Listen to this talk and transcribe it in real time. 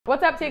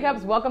What's up,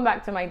 teacups? Welcome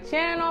back to my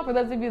channel. For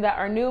those of you that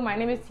are new, my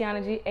name is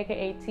Tiana G,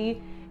 aka T,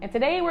 and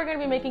today we're going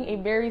to be making a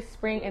very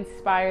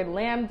spring-inspired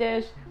lamb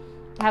dish.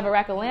 I have a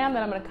rack of lamb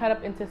that I'm going to cut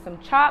up into some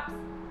chops.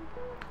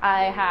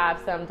 I have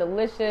some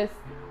delicious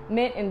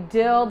mint and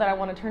dill that I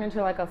want to turn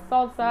into like a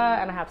salsa,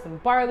 and I have some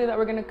barley that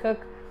we're going to cook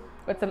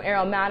with some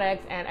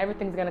aromatics, and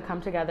everything's going to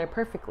come together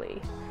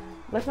perfectly.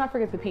 Let's not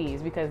forget the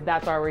peas, because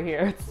that's why we're here.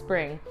 It's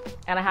spring.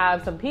 And I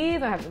have some peas,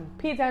 and I have some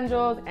pea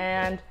tendrils,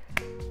 and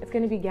it's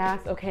gonna be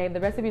gas, okay? The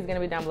recipe is gonna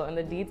be down below in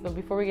the deets, but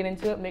before we get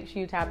into it, make sure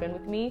you tap in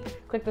with me,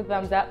 click the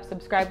thumbs up,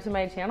 subscribe to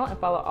my channel, and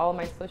follow all of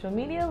my social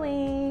media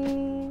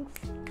links.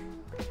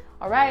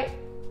 All right,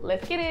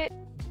 let's get it.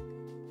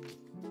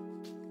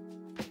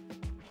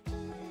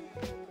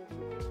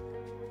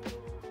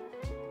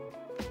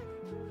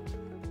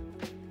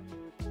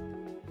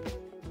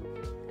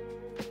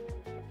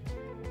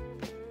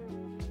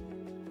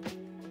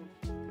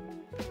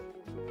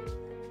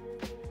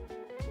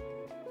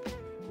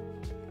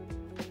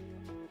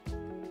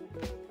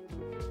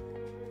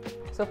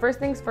 So first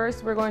things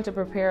first, we're going to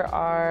prepare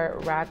our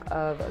rack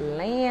of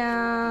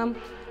lamb.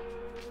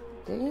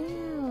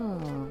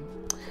 Damn.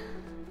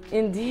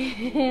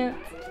 Indeed.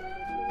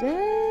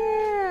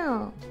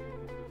 Damn.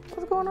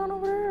 What's going on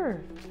over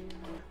there?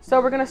 So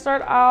we're gonna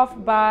start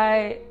off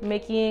by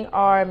making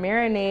our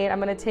marinade. I'm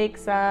gonna take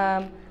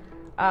some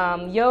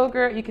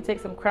yogurt. You could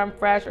take some creme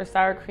fraiche or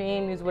sour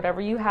cream, use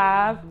whatever you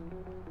have.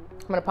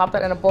 I'm gonna pop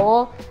that in a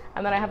bowl.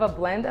 And then I have a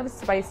blend of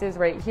spices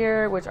right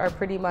here, which are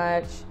pretty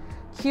much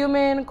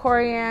cumin,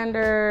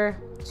 coriander,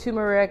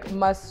 turmeric,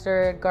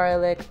 mustard,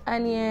 garlic,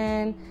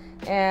 onion,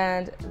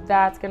 and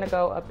that's gonna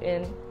go up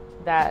in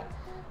that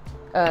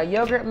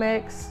yogurt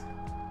mix,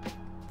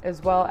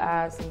 as well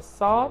as some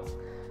salt.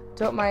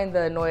 Don't mind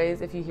the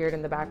noise if you hear it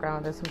in the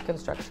background. There's some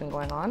construction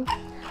going on.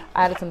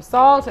 I added some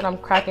salt, and I'm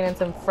cracking in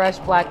some fresh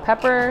black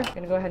pepper. I'm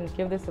gonna go ahead and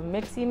give this a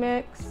mixy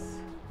mix.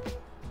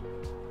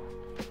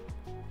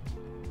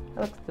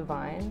 That looks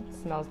divine.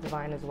 It smells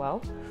divine as well.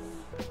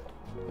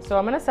 So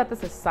I'm gonna set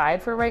this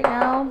aside for right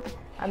now,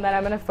 and then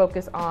I'm gonna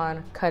focus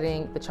on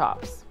cutting the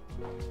chops.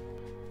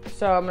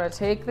 So I'm gonna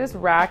take this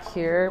rack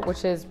here,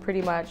 which has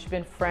pretty much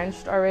been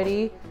Frenched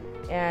already,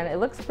 and it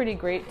looks pretty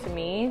great to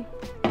me.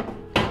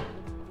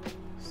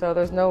 So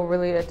there's no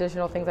really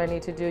additional things I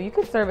need to do. You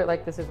could serve it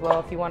like this as well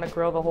if you wanna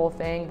grill the whole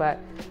thing, but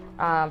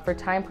for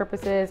time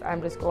purposes,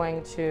 I'm just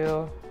going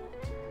to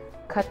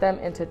cut them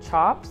into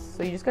chops.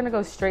 So you're just gonna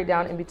go straight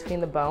down in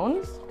between the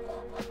bones,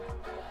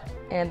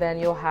 and then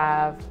you'll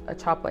have a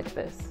chop like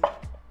this.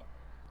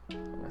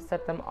 I'm gonna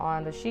set them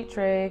on the sheet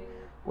tray,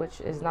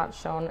 which is not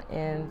shown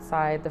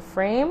inside the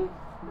frame.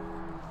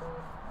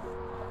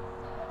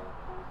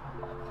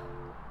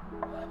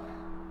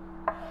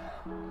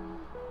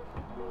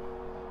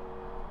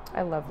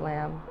 I love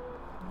lamb.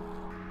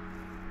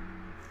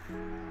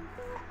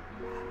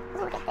 Ooh,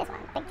 look at this one,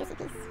 big juicy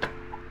piece.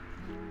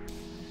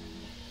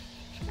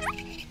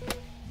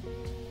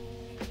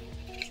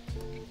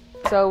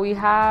 So we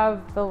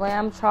have the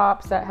lamb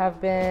chops that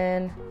have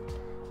been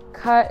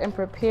cut and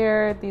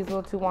prepared. These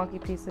little two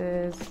wonky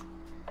pieces,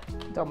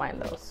 don't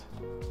mind those.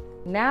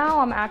 Now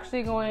I'm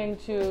actually going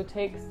to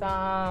take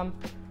some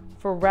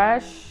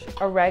fresh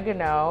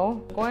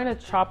oregano. I'm going to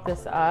chop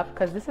this up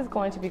because this is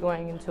going to be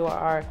going into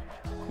our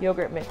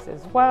yogurt mix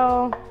as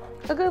well.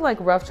 A good like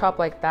rough chop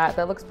like that,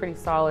 that looks pretty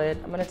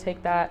solid. I'm gonna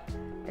take that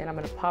and I'm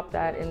gonna pop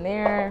that in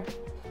there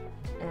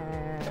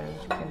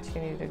and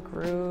continue to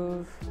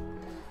groove.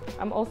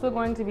 I'm also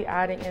going to be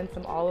adding in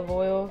some olive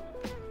oil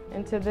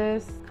into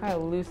this, kind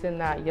of loosen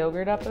that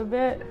yogurt up a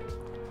bit.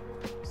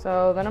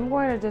 So then I'm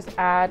going to just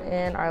add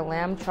in our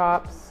lamb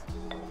chops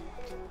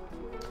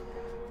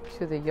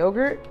to the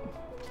yogurt.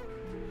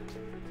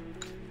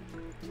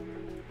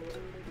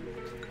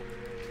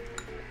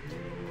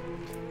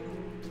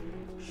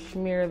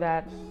 Smear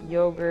that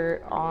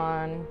yogurt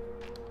on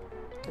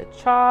the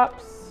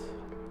chops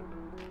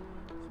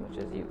as much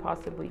as you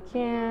possibly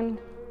can.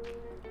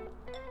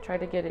 Try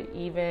to get it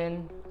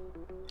even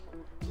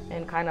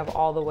and kind of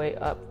all the way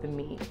up the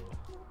meat.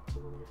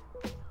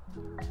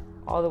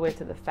 All the way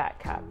to the fat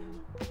cap,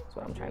 that's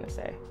what I'm trying to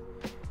say.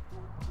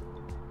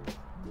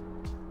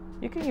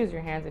 You can use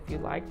your hands if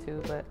you'd like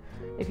to, but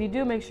if you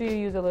do, make sure you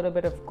use a little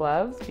bit of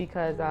gloves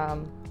because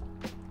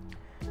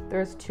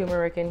there's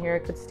turmeric in here.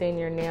 It could stain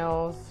your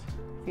nails.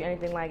 If you're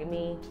anything like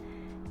me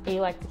and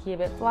you like to keep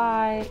it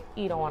fly,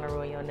 you don't want to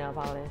ruin your nail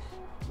polish.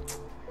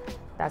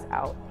 That's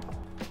out.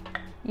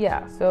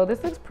 Yeah, so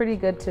this looks pretty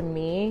good to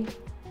me.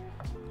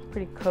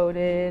 Pretty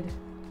coated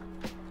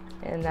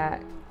in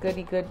that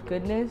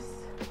goodness.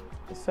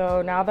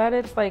 So now that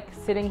it's like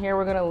sitting here,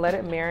 we're gonna let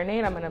it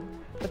marinate. I'm gonna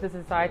put this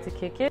aside to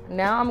kick it.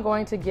 Now I'm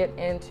going to get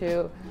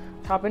into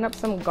chopping up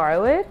some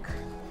garlic.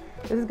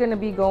 This is gonna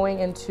be going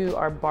into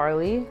our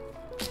barley.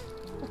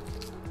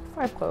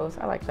 5 cloves,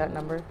 I like that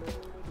number.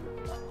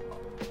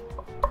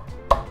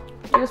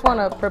 You just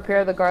wanna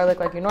prepare the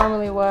garlic like you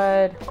normally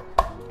would.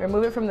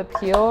 Remove it from the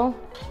peel.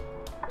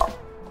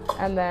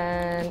 And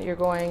then you're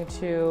going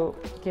to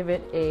give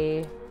it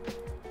a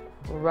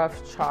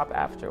rough chop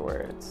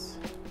afterwards.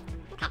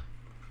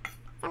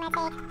 I'm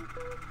gonna take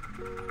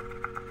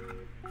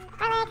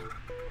garlic.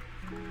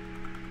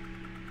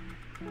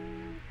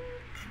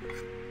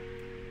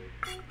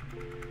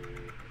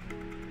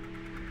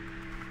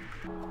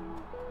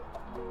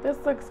 This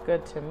looks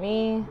good to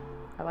me.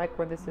 I like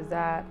where this is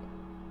at.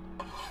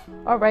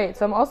 All right,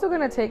 so I'm also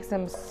gonna take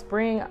some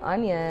spring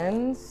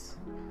onions,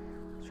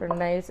 which are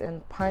nice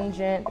and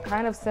pungent,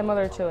 kind of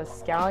similar to a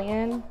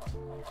scallion,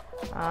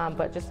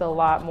 but just a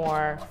lot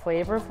more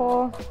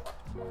flavorful.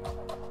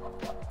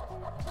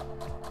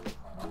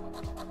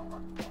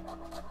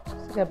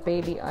 It's like a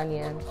baby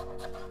onion,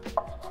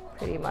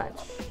 pretty much,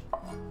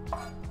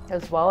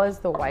 as well as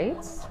the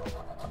whites.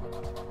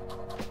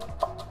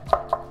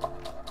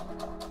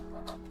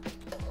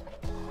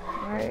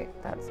 All right,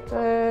 that's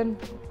good.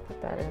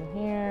 Put that in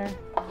here.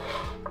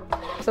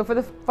 So for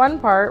the fun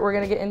part, we're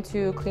gonna get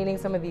into cleaning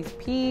some of these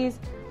peas.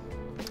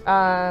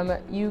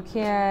 You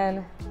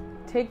can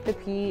take the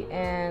pea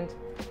and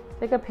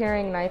take a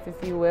paring knife,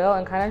 if you will,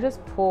 and kind of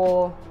just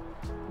pull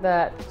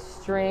that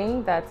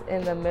string that's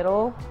in the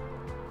middle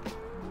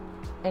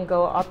and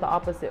go out the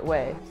opposite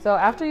way. So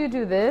after you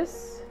do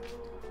this,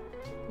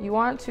 you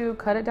want to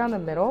cut it down the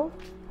middle.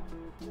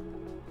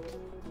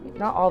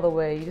 Not all the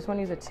way, you just want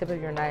to use the tip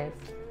of your knife.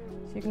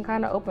 So you can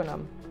kind of open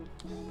them.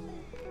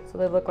 So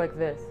they look like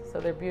this. So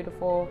they're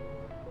beautiful,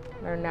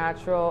 they're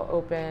natural,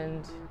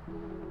 opened.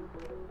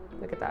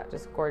 Look at that,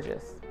 just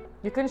gorgeous.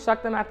 You can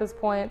shuck them at this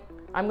point.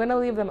 I'm gonna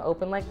leave them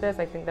open like this.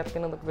 I think that's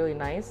gonna look really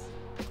nice.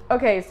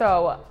 Okay,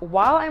 so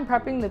while I'm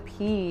prepping the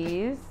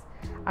peas,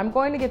 I'm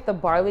going to get the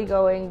barley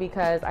going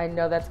because I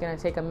know that's gonna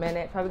take a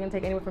minute. Probably gonna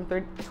take anywhere from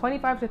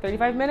 25 to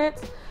 35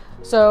 minutes.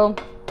 So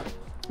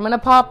I'm gonna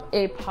pop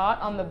a pot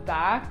on the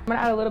back. I'm gonna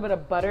add a little bit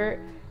of butter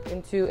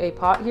into a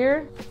pot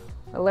here.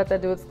 I'll let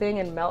that do its thing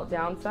and melt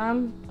down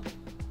some.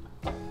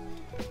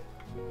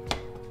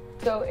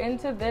 So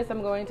into this,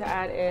 I'm going to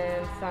add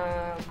in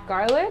some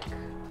garlic.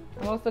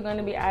 I'm also going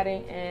to be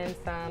adding in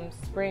some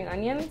spring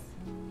onions.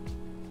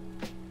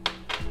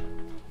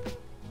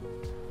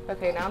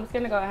 Okay, now I'm just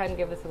gonna go ahead and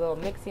give this a little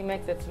mixy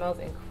mix. It smells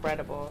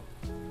incredible.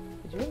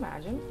 Could you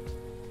imagine?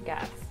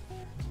 Gas.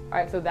 All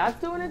right, so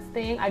that's doing its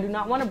thing. I do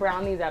not want to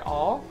brown these at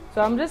all.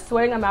 So I'm just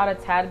sweating them out a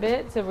tad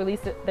bit to release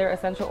their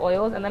essential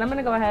oils. And then I'm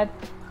gonna go ahead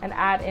and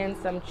add in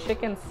some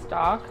chicken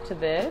stock to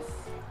this.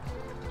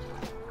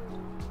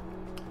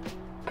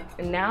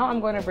 And now I'm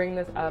going to bring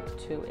this up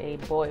to a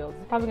boil. This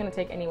is probably gonna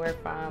take anywhere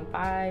from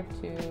 5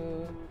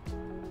 to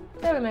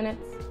 7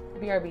 minutes,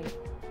 BRB.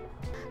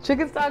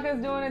 Chicken stock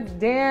is doing its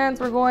dance.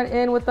 We're going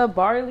in with the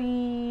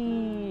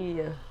barley.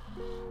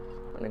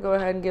 I'm gonna go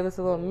ahead and give this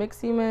a little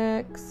mixy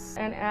mix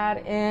and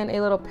add in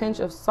a little pinch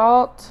of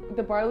salt.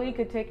 The barley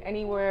could take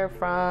anywhere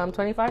from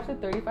 25 to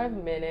 35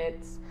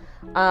 minutes.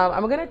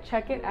 I'm gonna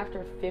check it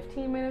after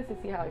 15 minutes to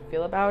see how I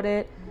feel about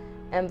it.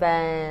 And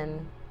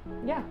then,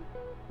 yeah,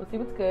 we'll see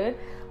what's good.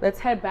 Let's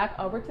head back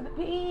over to the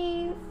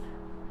peas.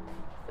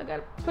 Still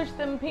gotta push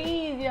them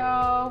peas,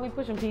 y'all. We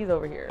pushing peas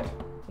over here,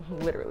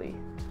 literally.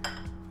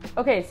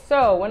 Okay,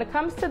 so when it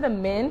comes to the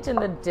mint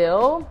and the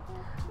dill,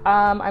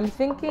 I'm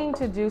thinking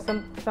to do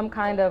some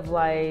kind of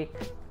like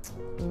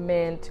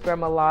mint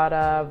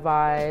gremolata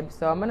vibe.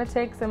 So I'm gonna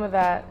take some of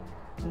that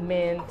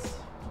mint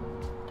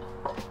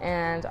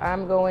and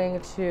I'm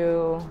going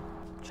to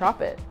chop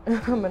it.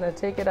 I'm gonna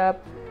take it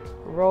up,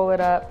 roll it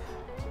up,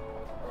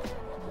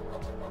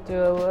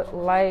 do a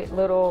light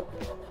little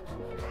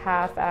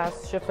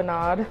half-ass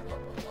chiffonade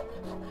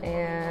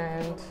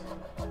and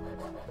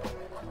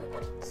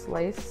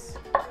slice.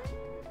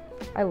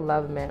 I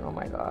love mint, oh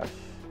my gosh.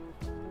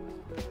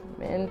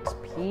 Mint,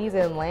 peas,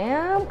 and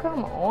lamb?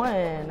 Come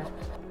on.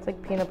 It's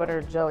like peanut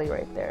butter jelly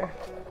right there.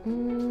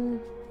 Can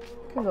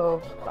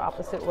go the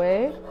opposite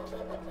way.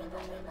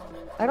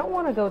 I don't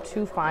want to go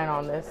too fine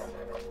on this.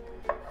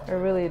 I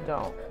really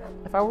don't.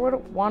 If I were to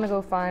want to go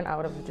fine, I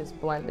would have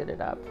just blended it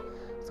up.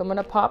 So I'm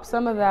gonna pop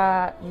some of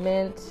that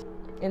mint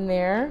in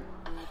there.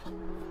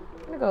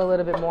 I'm gonna go a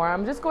little bit more.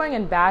 I'm just going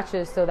in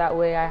batches so that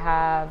way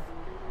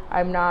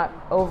I'm not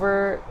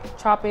over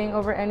chopping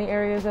over any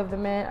areas of the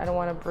mint. I don't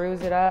want to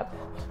bruise it up.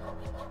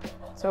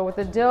 So with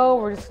the dill,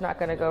 we're just not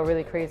gonna go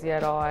really crazy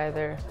at all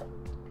either.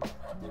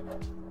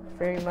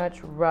 Very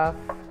much rough.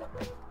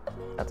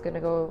 That's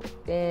gonna go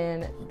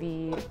in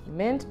the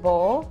mint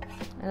bowl.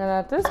 And then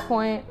at this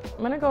point,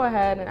 I'm gonna go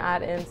ahead and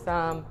add in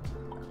some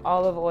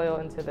olive oil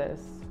into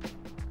this,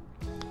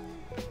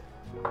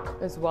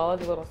 as well as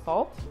a little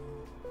salt.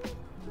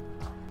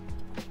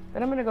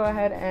 Then I'm gonna go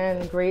ahead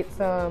and grate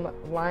some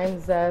lime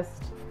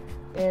zest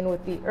in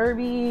with the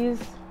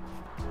herbies.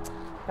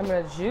 I'm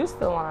gonna juice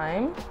the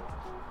lime.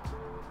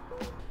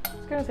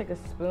 Just gonna take a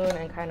spoon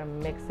and kind of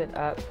mix it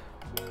up.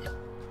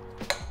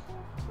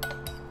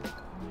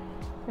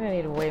 I'm gonna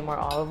need way more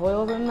olive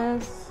oil than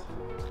this.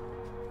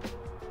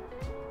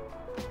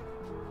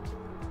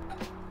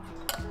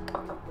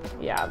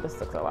 Yeah, this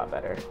looks a lot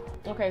better.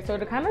 Okay, so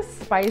to kind of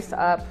spice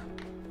up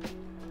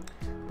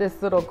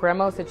this little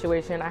gremo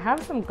situation, I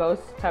have some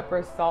ghost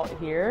pepper salt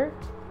here.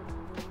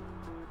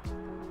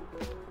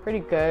 Pretty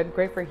good,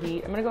 great for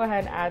heat. I'm gonna go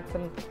ahead and add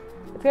some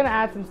It's gonna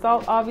add some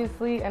salt,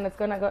 obviously, and it's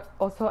gonna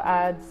also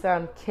add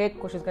some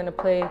kick, which is gonna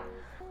play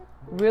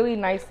really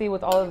nicely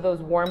with all of those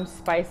warm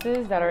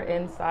spices that are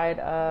inside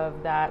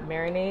of that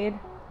marinade,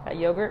 that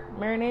yogurt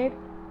marinade.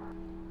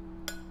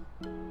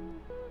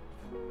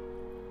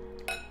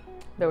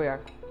 There we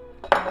are.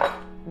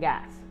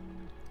 Gas.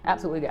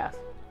 Absolutely gas.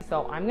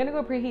 So I'm gonna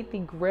go preheat the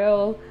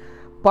grill.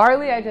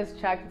 Barley, I just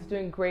checked, it's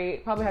doing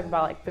great. Probably has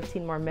about like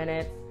 15 more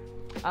minutes.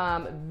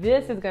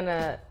 This is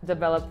gonna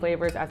develop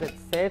flavors as it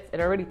sits. It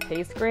already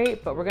tastes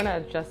great, but we're gonna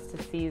adjust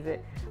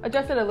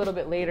it a little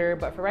bit later.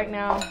 But for right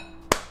now,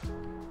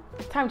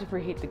 time to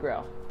preheat the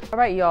grill. All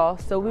right, y'all,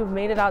 so we've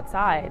made it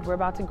outside. We're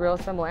about to grill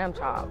some lamb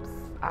chops.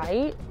 All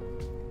right?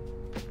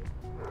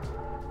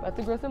 About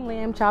to grill some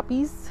lamb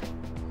choppies.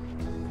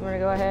 We're gonna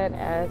go ahead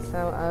and add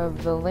some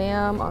of the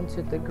lamb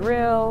onto the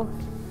grill.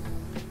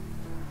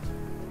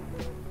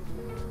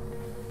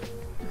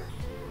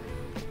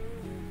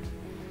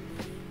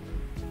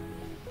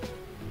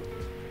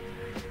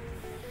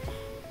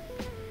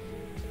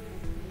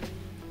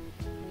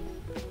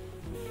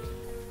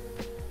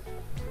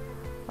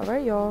 All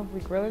right, y'all,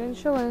 we grilling and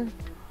chilling.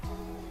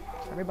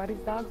 Everybody's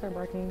dogs are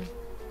barking.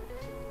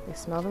 They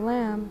smell the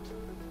lamb.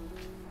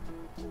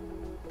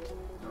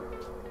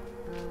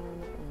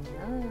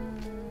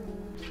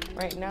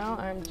 Right now,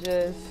 I'm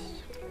just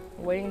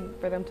waiting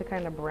for them to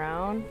kind of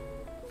brown.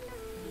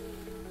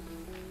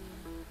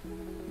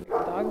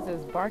 Dogs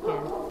is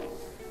barking.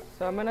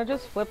 So I'm gonna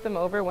just flip them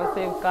over once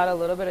they've got a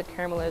little bit of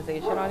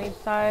caramelization on each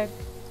side.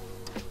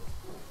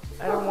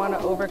 I don't want to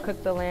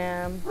overcook the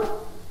lamb.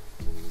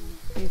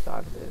 These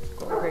dogs is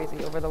going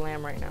crazy over the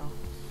lamb right now.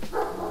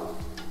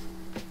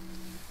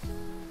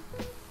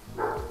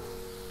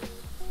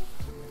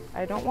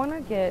 I don't want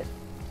to get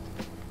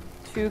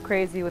too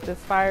crazy with this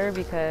fire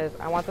because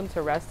I want them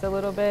to rest a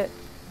little bit.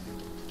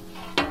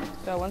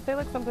 So once they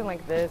look something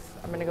like this,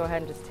 I'm going to go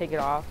ahead and just take it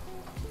off.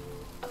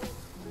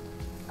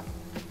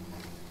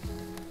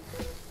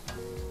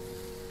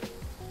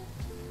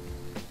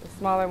 The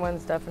smaller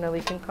ones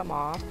definitely can come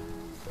off.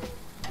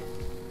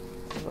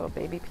 Little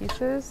baby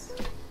pieces.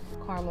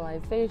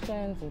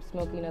 Caramelization, some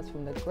smokiness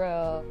from the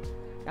grill.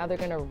 Now they're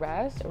gonna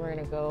rest and we're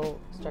gonna go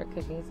start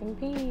cooking some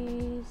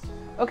peas.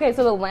 Okay,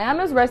 so the lamb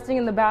is resting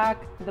in the back.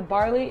 The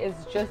barley is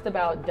just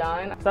about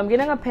done. So I'm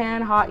getting a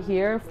pan hot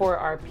here for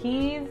our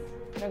peas.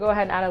 I'm gonna go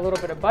ahead and add a little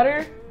bit of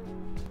butter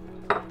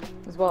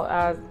as well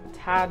as a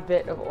tad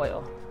bit of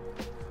oil.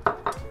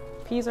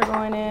 Peas are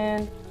going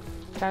in,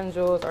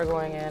 tendrils are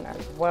going in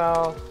as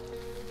well.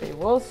 They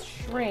will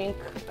shrink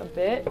a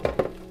bit.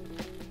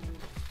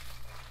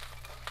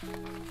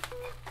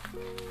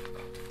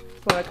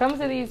 So when it comes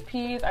to these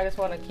peas, I just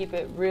want to keep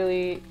it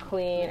really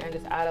clean and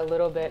just add a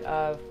little bit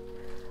of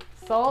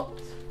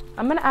salt.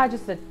 I'm going to add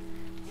just a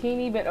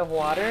teeny bit of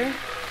water.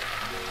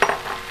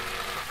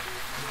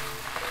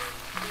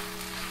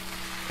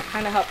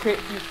 Kind of help create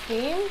some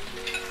steam.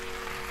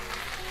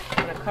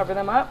 I'm going to cover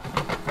them up.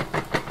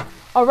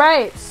 All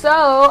right, so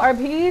our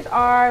peas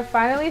are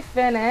finally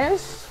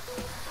finished.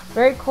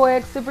 Very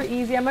quick, super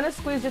easy. I'm going to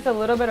squeeze just a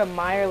little bit of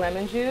Meyer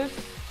lemon juice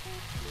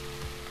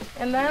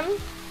in them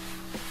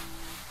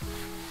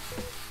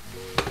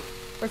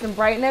for some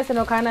brightness, and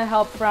it'll kind of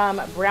help from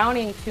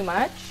browning too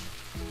much.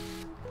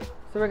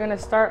 So we're gonna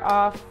start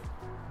off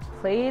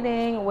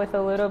plating with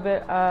a little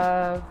bit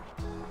of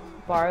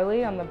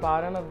barley on the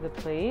bottom of the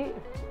plate.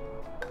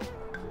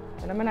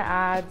 And I'm gonna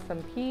add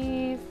some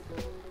peas,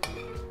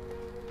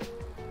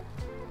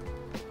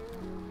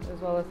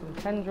 as well as some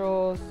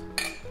tendrils.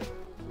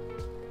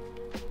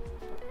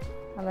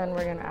 And then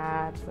we're gonna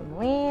add some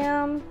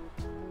lamb.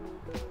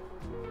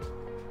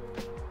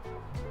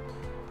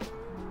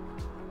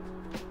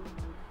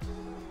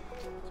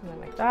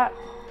 Like that.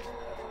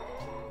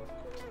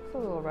 It's a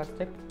little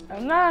rustic.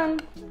 And then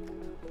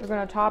we're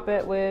gonna top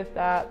it with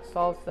that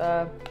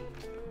salsa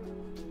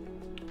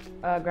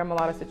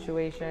gremolata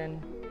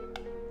situation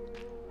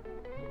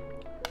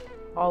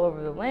all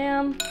over the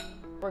lamb.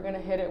 We're gonna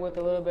hit it with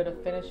a little bit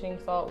of finishing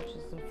salt, which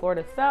is some Fleur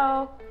de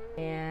Sel.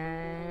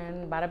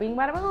 And bada bing,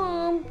 bada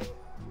boom.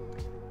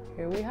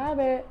 Here we have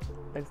it.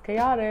 Looks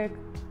chaotic.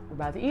 We're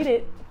about to eat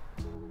it.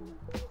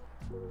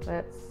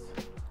 Let's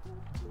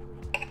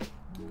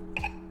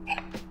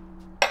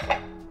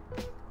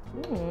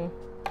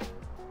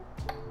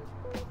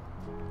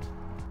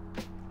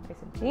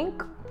nice and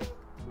pink.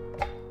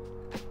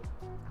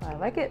 I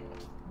like it.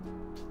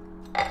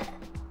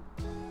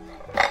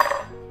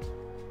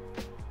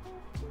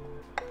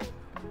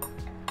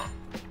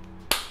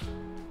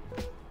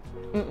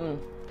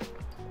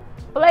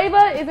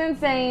 Flavor is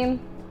insane.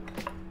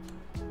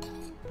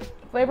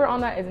 Flavor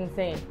on that is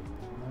insane.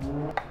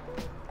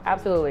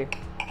 Absolutely.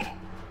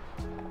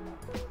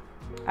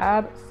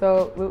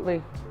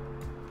 Absolutely.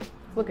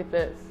 Look at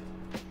this.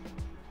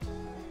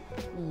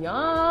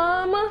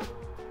 Yum. A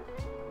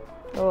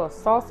little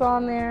salsa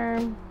on there.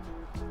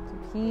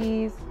 Some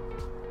peas.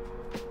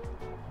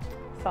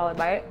 Solid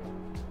bite.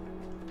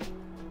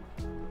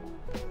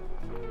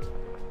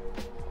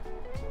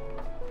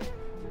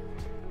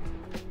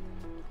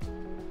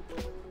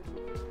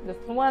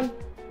 Just the one.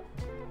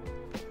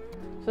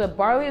 So the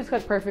barley is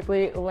cooked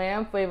perfectly.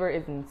 Lamb flavor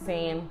is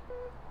insane.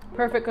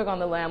 Perfect cook on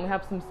the lamb. We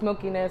have some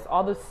smokiness,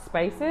 all the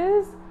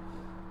spices.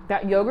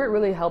 That yogurt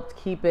really helped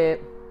keep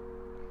it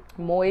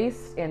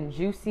moist and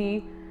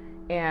juicy.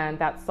 And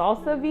that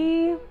salsa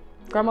V,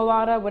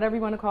 gremolata, whatever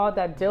you want to call it,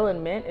 that dill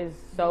and mint is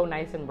so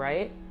nice and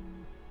bright.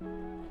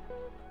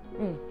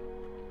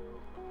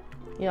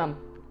 Yum.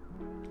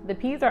 The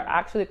peas are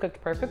actually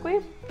cooked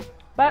perfectly,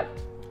 but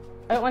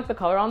I don't like the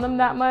color on them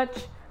that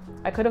much.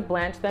 I could have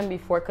blanched them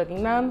before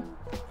cooking them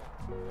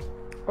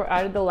or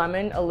added the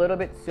lemon a little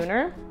bit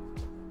sooner,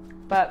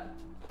 but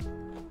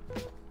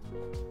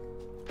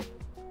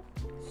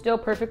still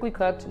perfectly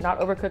cooked, not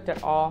overcooked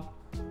at all.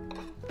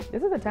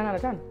 This is a 10 out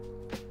of 10,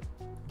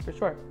 for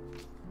sure.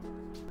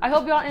 I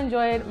hope y'all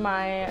enjoyed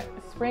my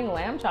spring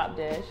lamb chop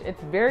dish.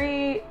 It's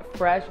very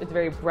fresh, it's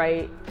very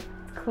bright,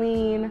 it's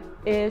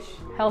clean-ish,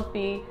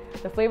 healthy.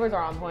 The flavors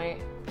are on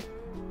point.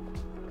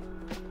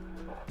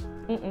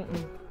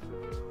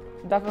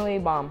 Definitely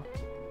bomb.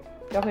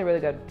 Definitely really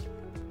good.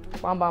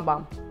 Bomb, bomb,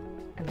 bomb.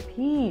 And the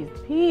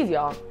peas,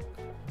 y'all.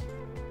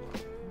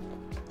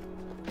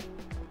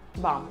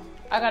 Bomb.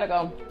 I gotta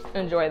go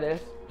enjoy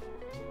this.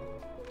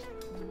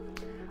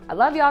 I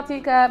love y'all,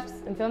 teacups.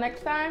 Until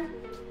next time,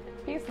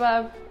 peace,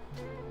 love,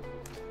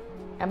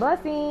 and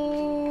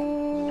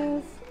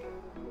blessings.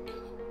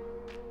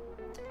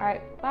 All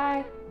right,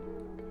 bye.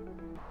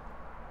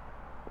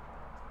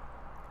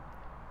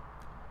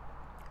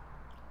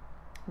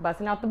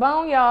 Busting out the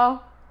bone,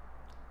 y'all.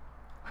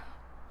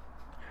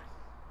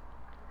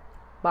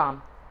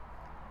 Bomb.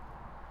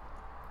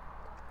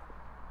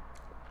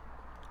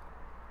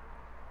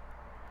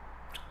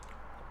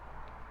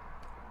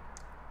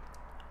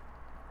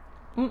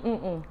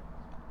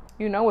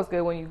 You know what's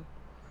good when you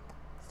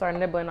start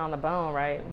nibbling on the bone, right?